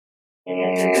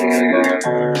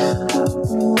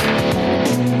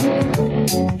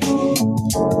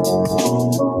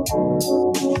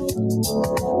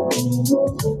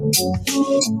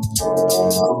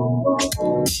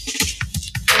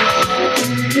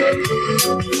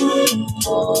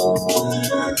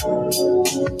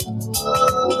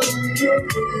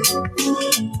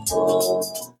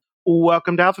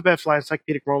Welcome to Alphabet Fly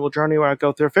Encyclopedic Marvel Journey, where I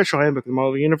go through official handbook of the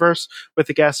Marvel Universe with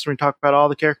the guests and we talk about all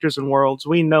the characters and worlds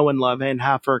we know and love and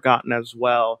have forgotten as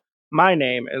well. My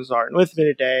name is Art, and with me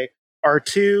today are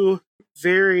two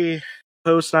very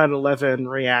post 9/11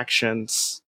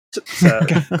 reactions.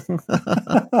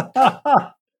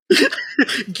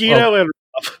 Guido and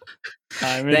Rob.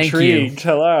 I'm Thank intrigued.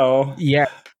 you. Hello. Yeah,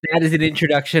 that is an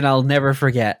introduction I'll never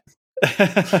forget.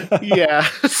 Yeah,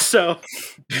 so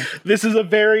this is a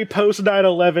very post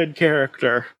 9/11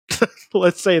 character.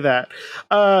 Let's say that.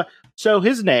 So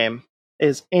his name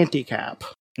is Anti-Cap.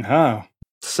 Oh,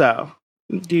 So,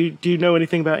 do you know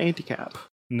anything about Anti-Cap?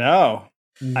 no.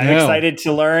 I'm excited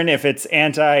to learn if it's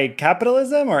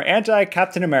anti-capitalism or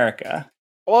anti-Captain America.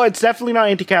 Well, it's definitely not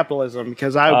anti-capitalism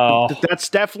because that's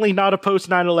definitely not a post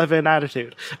 9/11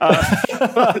 attitude.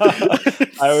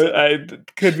 I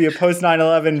could be a post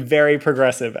 9/11 very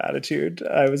progressive attitude.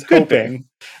 I was hoping.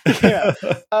 Yeah.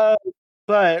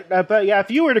 But yeah,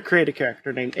 if you were to create a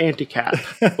character named Anti-Cap,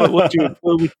 what would you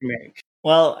make?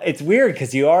 Well, it's weird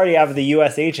because you already have the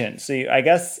U.S. agent, so I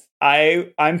guess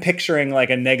I'm picturing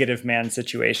like a Negative Man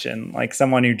situation, like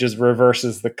someone who just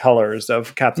reverses the colors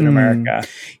of Captain America.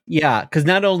 Yeah, because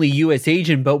not only U.S.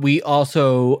 agent, but we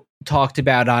also talked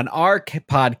about on our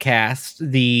podcast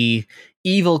the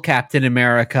evil Captain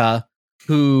America,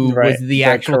 who was the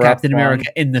actual Captain America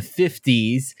in the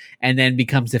 50s and then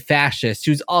becomes a fascist,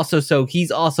 he's also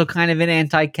kind of an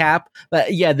anti-Cap.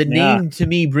 But yeah, the name to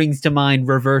me brings to mind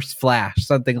Reverse Flash,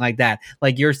 something like that.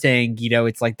 Like you're saying, Guido,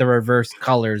 it's like the reverse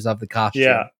colors of the costume.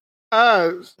 Yeah.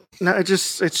 No, it's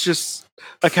just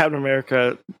a Captain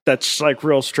America that's like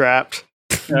real strapped.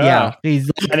 Yeah, he's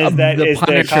like, and is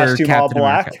the costume Captain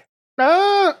all black?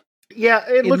 Yeah,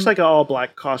 it looks like an all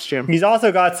black costume. He's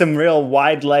also got some real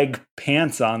wide leg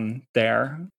pants on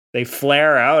there. They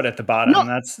flare out at the bottom.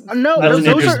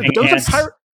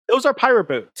 Those are pirate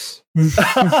boots.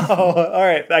 Oh, all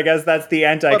right. I guess that's the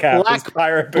anti-Cap.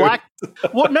 Pirate boots.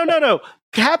 Well, no.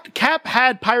 Cap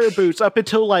had pirate boots up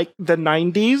until like the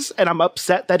 90s, and I'm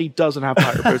upset that he doesn't have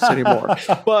pirate boots anymore.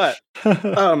 But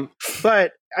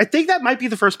I think that might be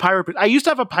the first pirate boot. I used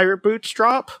to have a pirate boots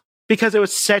drop because it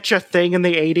was such a thing in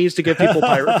the 80s to give people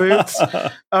pirate boots.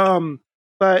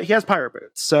 But he has pirate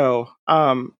boots. So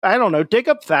I don't know. Dig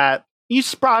up that.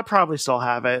 I probably still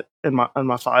have it in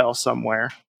my file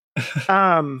somewhere.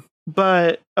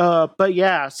 But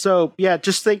yeah. So yeah,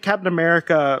 just think Captain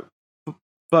America,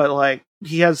 but like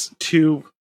he has two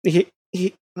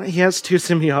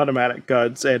semi-automatic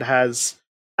guns and has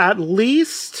at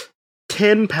least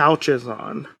 10 pouches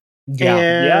on.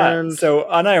 Yeah. So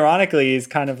unironically, he's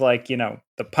kind of like, the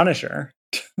Punisher.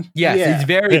 Yes, he's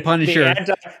very Punisher.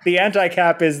 The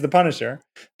anti-Cap is the Punisher.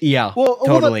 Yeah,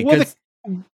 totally.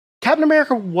 Captain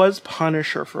America was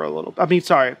Punisher for a little. I mean,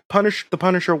 sorry, the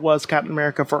Punisher was Captain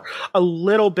America for a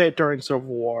little bit during Civil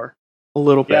War. A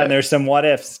little bit. Yeah, and there's some what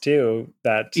ifs too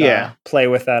that play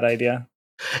with that idea.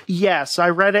 Yes, I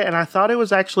read it and I thought it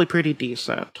was actually pretty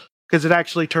decent. Because it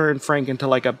actually turned Frank into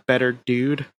like a better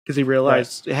dude. Because he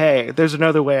realized, hey, there's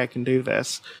another way I can do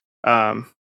this.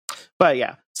 But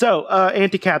yeah. So,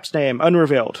 Anti-Cap's name,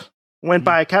 unrevealed. Went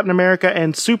by Captain America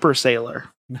and Super Sailor.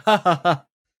 Yeah.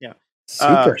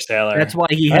 Super Sailor. That's why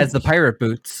he has the pirate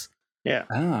boots. Yeah.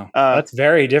 Oh, that's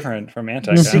very different from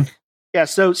Anti-Cap. Yeah,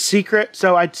 so secret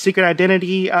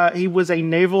identity, he was a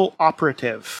naval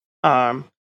operative.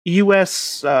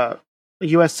 U.S.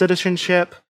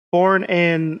 citizenship. Born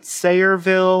in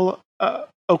Sayreville,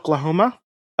 Oklahoma.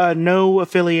 No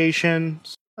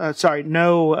affiliations.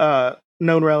 No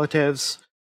known relatives.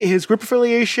 His group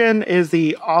affiliation is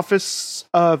the Office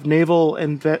of Naval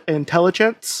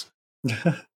Intelligence.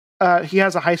 He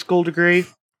has a high school degree,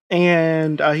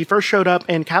 and he first showed up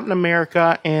in Captain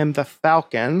America and the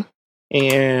Falcon.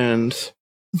 And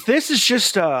this is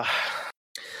just I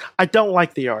don't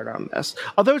like the art on this.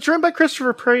 Although it's written by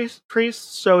Christopher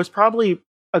Priest, so it's probably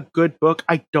a good book.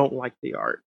 I don't like the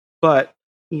art, but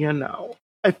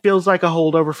it feels like a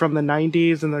holdover from the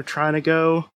 90s, and they're trying to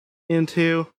go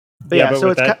into. But so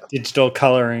it's digital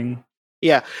coloring.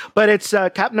 Yeah, but it's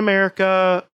Captain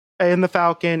America and the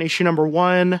Falcon, issue number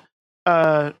 1,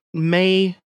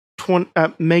 May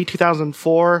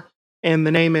 2004, and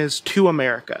the name is Two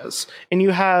Americas. And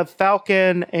you have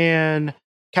Falcon and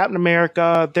Captain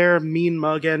America. They're mean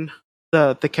mugging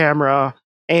the camera,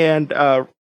 and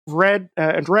Red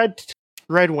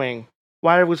Wing.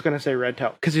 Why I was going to say Red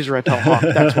Tail, because he's a Red Tail Hawk.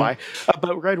 That's why.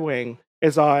 But Red Wing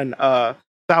is on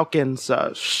Falcon's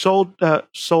shoulder,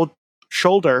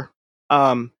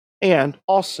 and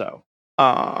also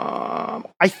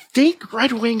I think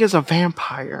Red Wing is a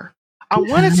vampire. I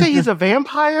want to say he's a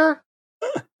vampire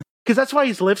because that's why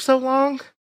he's lived so long.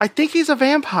 I think he's a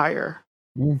vampire.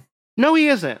 No, he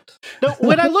isn't. No,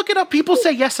 when I look it up, people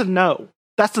say yes and no.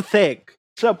 That's the thing.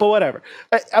 So, but whatever.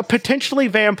 A potentially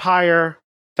vampire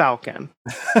Falcon.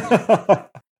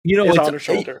 What's on her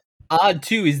shoulder. Odd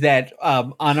too is that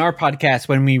on our podcast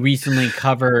when we recently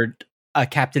covered a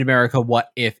Captain America What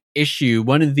If issue,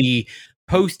 one of the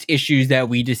post issues that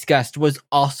we discussed was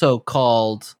also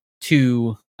called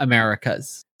Two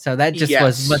Americas. So that just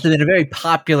must have been a very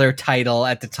popular title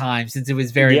at the time, since it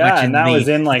was very much in and that was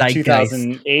in like zeitgeist.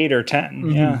 2008 or 10.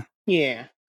 Mm-hmm. Yeah.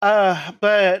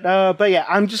 But yeah,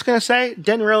 I'm just gonna say,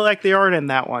 didn't really like the art in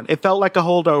that one. It felt like a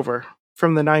holdover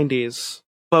from the 90s,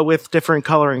 but with different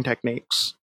coloring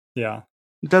techniques. Yeah,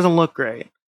 it doesn't look great.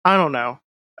 I don't know.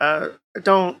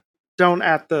 Don't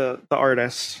at the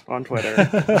artist on Twitter,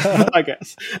 I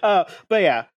guess. But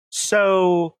yeah,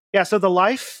 so the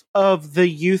life of the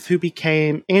youth who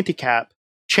became Anti-Cap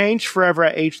changed forever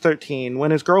at age 13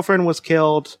 when his girlfriend was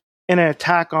killed in an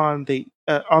attack on the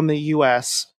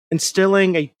U.S.,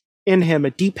 instilling in him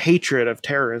a deep hatred of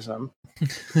terrorism.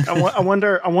 I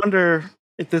wonder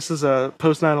if this is a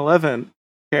post 9/11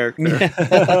 character.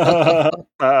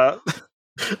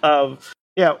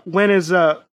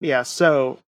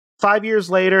 So 5 years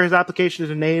later, his application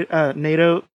to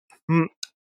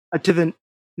the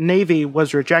Navy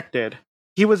was rejected.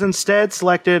 He was instead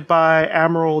selected by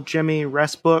Admiral Jimmy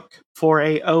Resbook for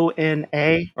a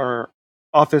ONA, or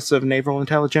Office of Naval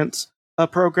Intelligence,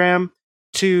 program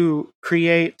to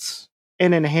create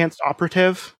an enhanced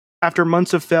operative. After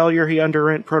months of failure, he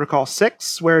underwent Protocol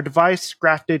 6, where a device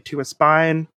grafted to his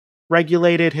spine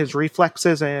regulated his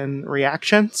reflexes and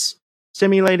reactions,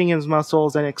 stimulating his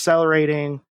muscles and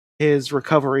accelerating his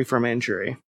recovery from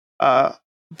injury.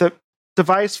 The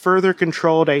device further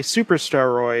controlled a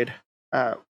supersteroid,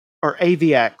 or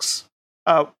AVX,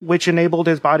 which enabled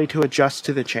his body to adjust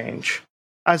to the change.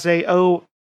 As a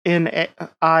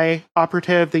ONI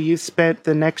operative, the youth spent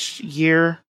the next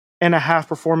year and a half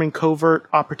performing covert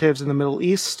operatives in the Middle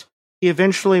East. He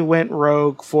eventually went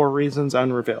rogue for reasons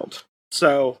unrevealed.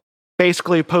 So,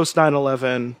 basically, post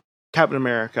 9/11, Captain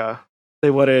America, they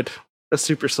wanted a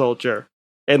super soldier,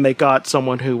 and they got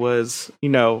someone who was,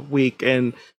 weak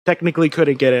and technically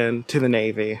couldn't get into the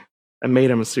Navy, and made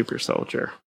him a super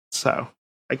soldier. So,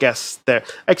 I guess there.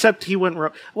 Except he went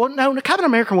rogue. Well, no, Captain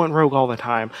America went rogue all the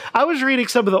time. I was reading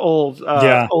some of the old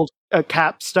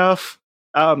Cap stuff,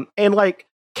 and like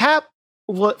Cap.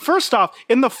 Well, first off,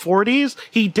 in the 40s,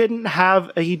 he didn't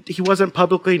have he wasn't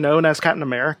publicly known as Captain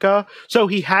America, so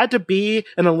he had to be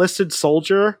an enlisted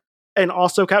soldier and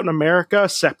also Captain America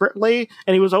separately,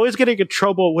 and he was always getting in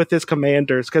trouble with his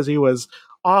commanders because he was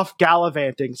off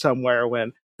gallivanting somewhere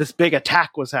when this big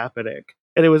attack was happening,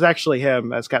 and it was actually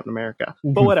him as Captain America.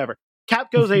 Mm-hmm. But whatever, Cap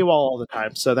goes AWOL all the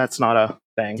time, so that's not a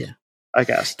thing. Yeah. I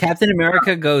guess Captain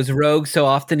America goes rogue so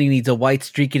often he needs a white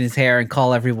streak in his hair and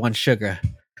call everyone sugar.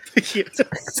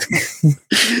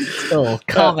 So,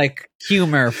 comic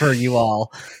humor for you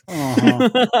all. Uh-huh.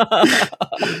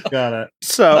 Got it.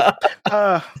 So,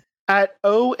 at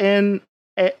ONI's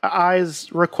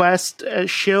request,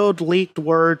 S.H.I.E.L.D. leaked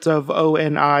words of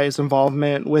ONI's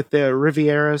involvement with the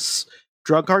Rivieras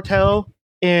drug cartel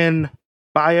in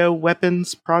a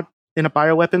bioweapons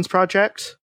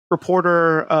project.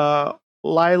 Reporter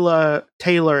Lila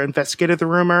Taylor investigated the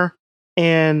rumor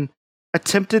and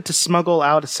attempted to smuggle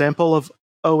out a sample of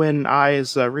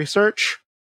ONI's research,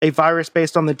 a virus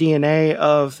based on the DNA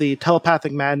of the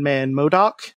telepathic madman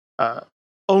MODOK,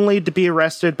 only to be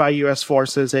arrested by U.S.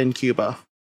 forces in Cuba.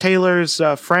 Taylor's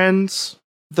friends,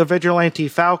 the vigilante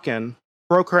Falcon,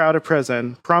 broke her out of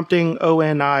prison, prompting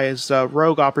ONI's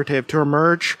rogue operative to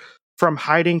emerge from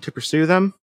hiding to pursue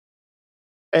them.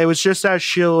 It was just as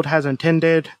S.H.I.E.L.D. has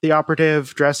intended. The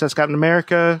operative, dressed as Captain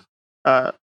America,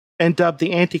 and dubbed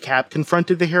the Anti-Cap,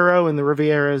 confronted the hero in the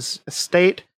Riviera's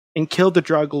estate and killed the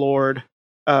drug lord,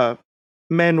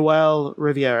 Manuel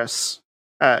Rivieras.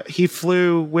 He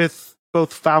flew with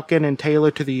both Falcon and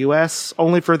Taylor to the U.S.,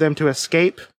 only for them to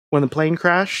escape when the plane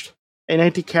crashed. An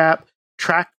Anti-Cap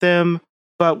tracked them,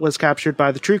 but was captured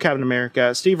by the true Captain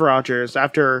America, Steve Rogers,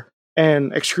 after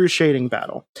an excruciating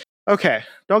battle. Okay,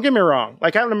 don't get me wrong.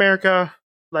 Like, Captain America,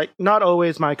 not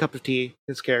always my cup of tea,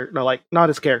 his character, not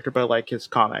his character, but his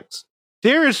comics.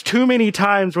 There is too many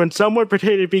times when someone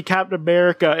pretending to be Captain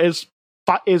America is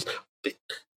fought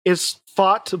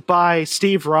by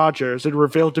Steve Rogers and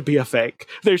revealed to be a fake.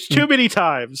 There's too many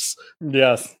times.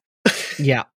 Yes.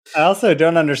 Yeah. I also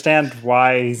don't understand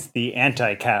why he's the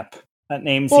anti-Cap. That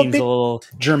name seems a little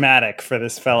dramatic for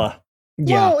this fella.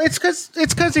 Yeah. Well, it's because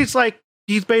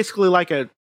he's basically like a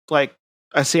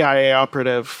CIA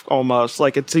operative almost.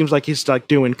 Like it seems like he's like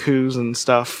doing coups and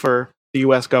stuff for the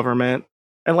U.S. government,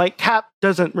 and like Cap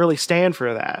doesn't really stand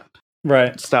for that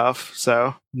stuff.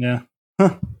 So yeah.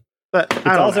 But it's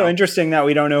also interesting that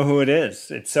we don't know who it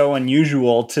is. It's so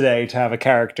unusual today to have a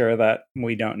character that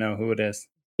we don't know who it is.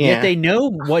 Yeah. Yet they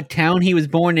know what town he was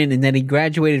born in and that he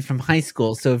graduated from high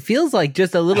school. So it feels like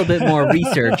just a little bit more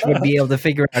research would be able to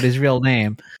figure out his real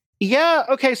name. Yeah,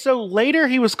 okay, so later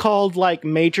he was called like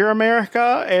Major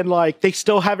America and like they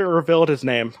still haven't revealed his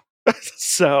name.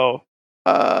 So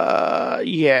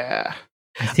yeah.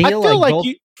 I feel like both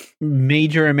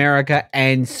Major America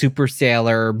and Super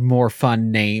Sailor more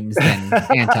fun names than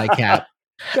Anti-Cap.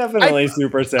 Definitely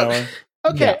Super Sailor.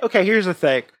 Okay, here's the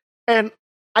thing. And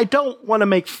I don't want to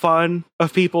make fun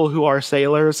of people who are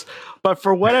sailors, but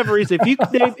for whatever reason,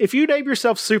 if you name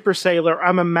yourself Super Sailor,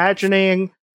 I'm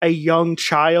imagining a young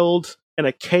child in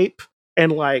a cape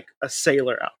and like a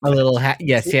sailor outfit. A little hat,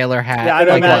 sailor hat. Yeah,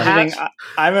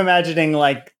 I'm imagining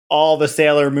like all the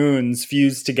Sailor Moons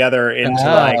fused together into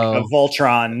like a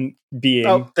Voltron being.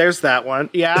 Oh, there's that one.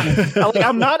 Yeah,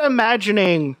 I'm not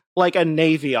imagining like a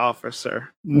Navy officer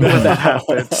when that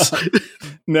happens.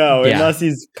 No, unless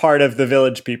he's part of the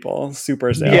Village People.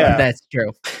 Super Sailor. Yeah, that's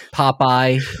true.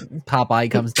 Popeye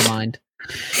comes to mind.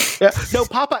 Yeah, no,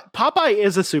 Popeye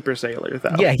is a super sailor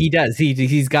though. Yeah, he does.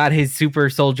 He's got his super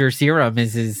soldier serum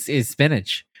is his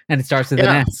spinach, and it starts with an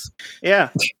S. Yeah.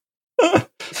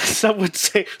 Some would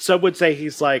say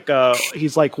he's like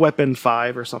Weapon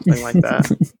 5 or something like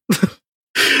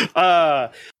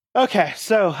that. Okay,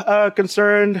 so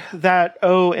concerned that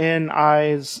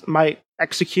ONIs might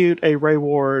execute a Ray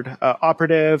Ward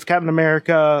operative, Captain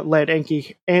America led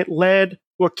Anti-Cap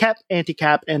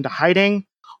into hiding,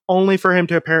 only for him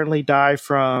to apparently die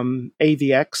from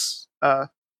AVX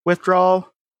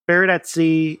withdrawal. Buried at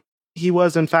sea, he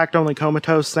was in fact only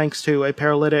comatose thanks to a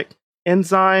paralytic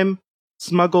enzyme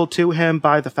smuggled to him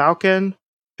by the Falcon,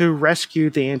 who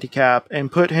rescued the Anti-Cap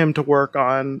and put him to work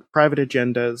on private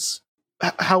agendas.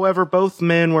 However, both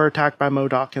men were attacked by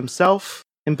MODOK himself,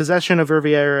 in possession of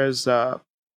Rivera's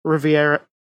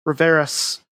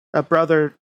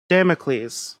brother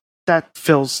Damocles. That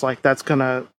feels like that's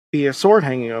gonna be a sword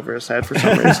hanging over his head for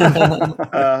some reason.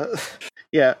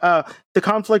 The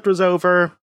conflict was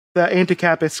over. The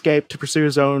Anti-Cap escaped to pursue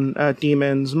his own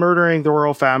demons, murdering the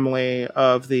royal family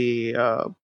of the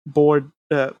Bud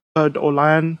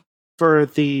Olan for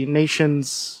the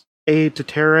nation's aid to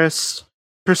terrorists.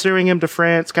 Pursuing him to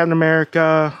France, Captain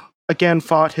America again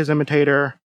fought his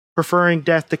imitator, preferring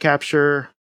death to capture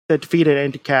the defeated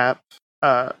Anti-Cap,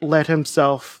 let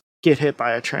himself get hit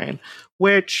by a train,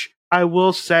 which I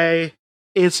will say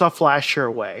is a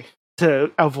flashier way to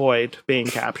avoid being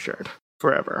captured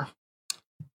forever.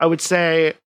 I would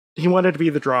say he wanted to be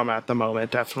the drama at the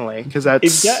moment, definitely, because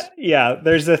that's...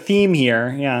 there's a theme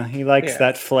here. Yeah, he likes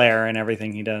that flair in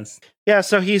everything he does. Yeah,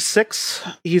 so he's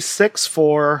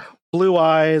 6'4", blue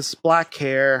eyes, black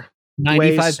hair,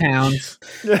 95 pounds.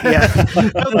 Yeah.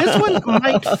 This one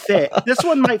might fit. This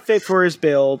one might fit for his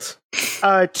build.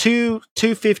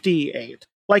 258.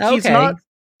 Like, he's not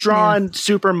drawn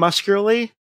super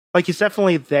muscularly. Like, he's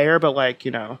definitely there, but like,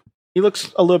 he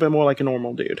looks a little bit more like a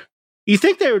normal dude. You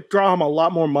think they would draw him a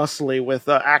lot more muscly with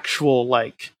actual,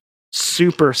 like,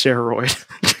 super steroid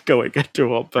going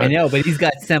into him. But I know, but he's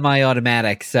got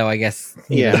semi-automatic, so I guess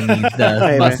he needs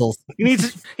the muscles. He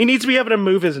needs to be able to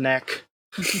move his neck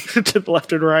to the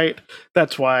left and right.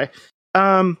 That's why.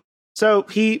 So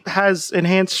he has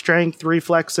enhanced strength,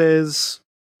 reflexes,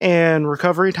 and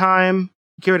recovery time.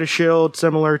 Carried a shield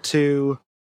similar to,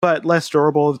 but less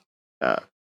durable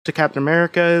to Captain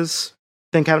America's,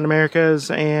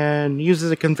 and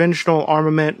uses a conventional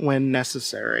armament when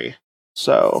necessary.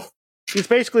 So he's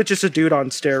basically just a dude on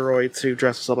steroids who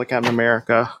dresses up like Captain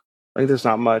America. Like, there's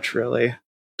not much really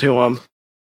to him.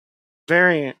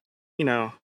 A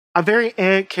very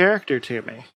ant character to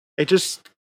me. It just,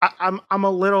 I'm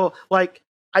a little like,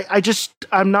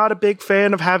 I'm not a big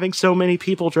fan of having so many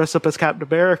people dress up as Captain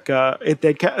America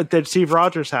that Steve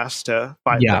Rogers has to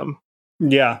fight them.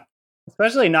 Yeah,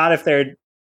 especially not if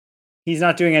he's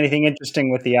not doing anything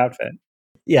interesting with the outfit.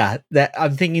 Yeah, that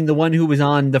I'm thinking the one who was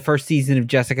on the first season of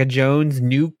Jessica Jones,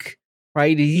 Nuke,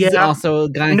 right? He's also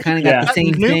kind of got the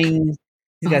same thing.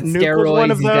 He's got Nuke steroids. One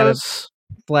of he's those. Got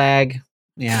a flag.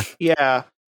 Yeah. Yeah.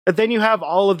 And then you have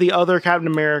all of the other Captain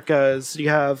Americas. You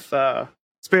have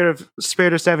Spirit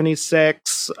of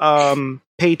 76,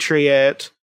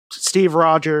 Patriot, Steve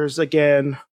Rogers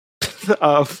again,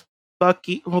 of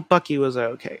Bucky. Well, Bucky was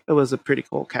okay. It was a pretty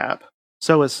cool Cap.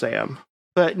 So was Sam.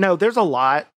 But no, there's a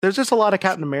lot. There's just a lot of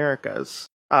Captain Americas.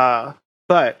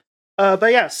 But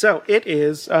yeah, so it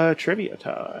is trivia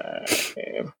time.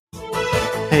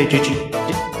 Hey,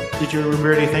 did you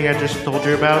remember anything I just told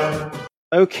you about?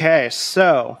 Okay,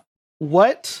 so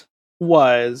what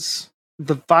was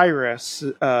the virus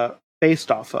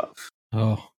based off of?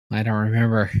 Oh, I don't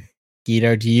remember.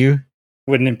 Guido, do you?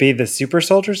 Wouldn't it be the super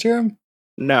soldier serum?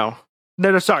 No,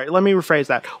 sorry. Let me rephrase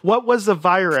that. What was the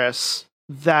virus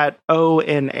that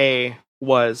ONI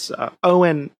was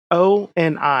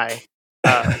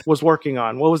working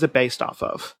on? What was it based off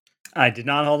of? I did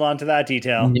not hold on to that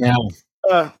detail. No.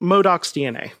 MODOK's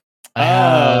DNA.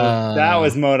 Oh, that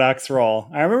was MODOK's role.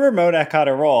 I remember MODOK had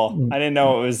a role. I didn't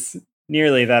know it was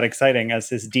nearly that exciting as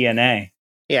his DNA.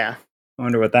 Yeah. I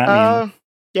wonder what that means.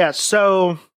 Yeah,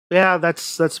 so yeah,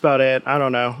 that's about it. I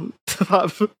don't know. I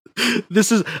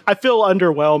feel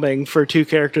underwhelming for two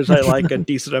characters I like a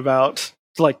decent amount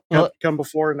to come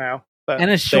before now. But,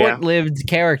 and a short-lived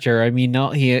character. I mean,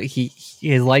 no, his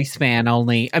lifespan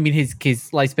only. I mean, his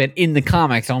lifespan in the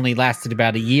comics only lasted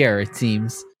about a year. It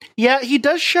seems. Yeah, he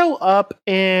does show up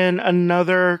in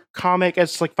another comic.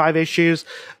 It's like 5 issues,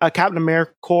 Captain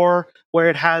America Corps, where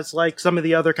it has like some of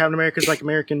the other Captain Americas, like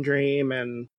American Dream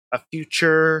and a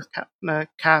future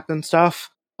Cap and stuff.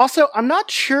 Also, I'm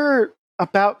not sure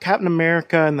about Captain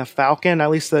America and the Falcon. At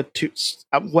least the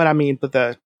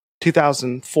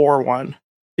 2004 one.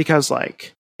 Because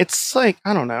it's like,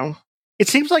 I don't know. It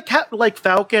seems like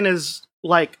Falcon is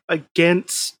like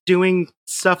against doing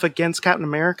stuff against Captain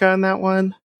America in that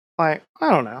one. Like, I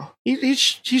don't know. He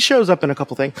shows up in a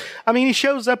couple things. I mean, he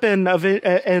shows up in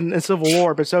Civil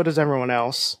War, but so does everyone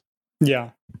else.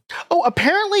 Yeah. Oh,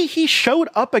 apparently he showed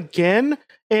up again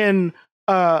in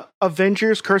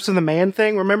Avengers: Curse of the Man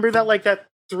thing. Remember that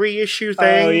 3-issue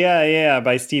thing? Oh yeah,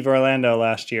 by Steve Orlando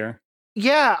last year.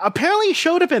 Yeah, apparently he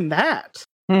showed up in that.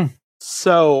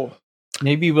 So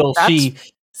maybe we'll see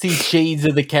shades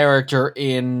of the character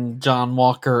in John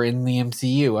Walker in the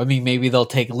MCU. I mean, maybe they'll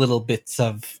take little bits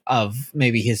of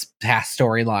maybe his past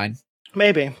storyline.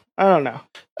 Maybe. I don't know.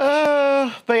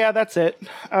 But yeah, that's it.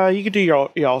 You can do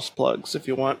y'all's plugs if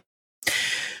you want.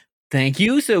 Thank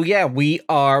you. So yeah, we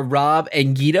are Rob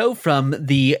and Guido from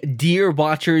the Dear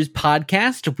Watchers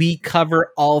podcast. We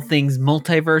cover all things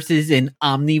multiverses and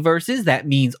omniverses. That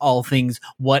means all things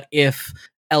what if,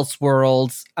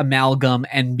 Elseworlds, Amalgam,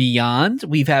 and beyond.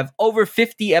 We've have over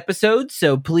 50 episodes,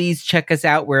 so please check us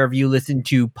out wherever you listen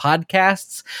to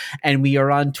podcasts. And we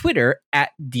are on Twitter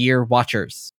at Dear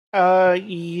Watchers.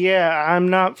 Yeah, I'm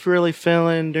not really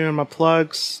feeling doing my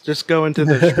plugs. Just go into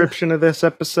the description of this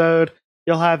episode.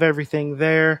 You'll have everything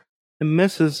there. And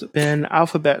this has been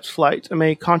Alphabet Flight.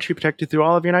 May Khonshu protect you through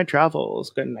all of your night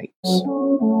travels. Good night.